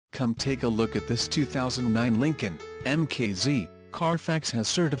Come take a look at this 2009 Lincoln MKZ. Carfax has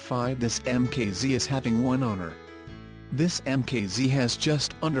certified this MKZ as having one owner. This MKZ has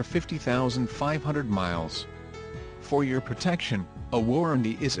just under 50,500 miles. For your protection, a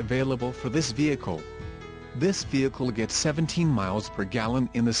warranty is available for this vehicle. This vehicle gets 17 miles per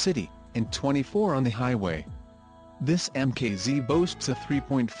gallon in the city, and 24 on the highway. This MKZ boasts a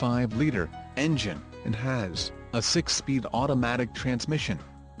 3.5-liter engine, and has a 6-speed automatic transmission.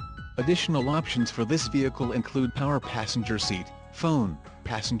 Additional options for this vehicle include power passenger seat, phone,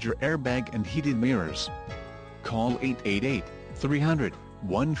 passenger airbag and heated mirrors. Call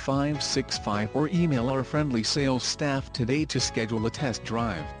 888-300-1565 or email our friendly sales staff today to schedule a test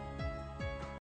drive.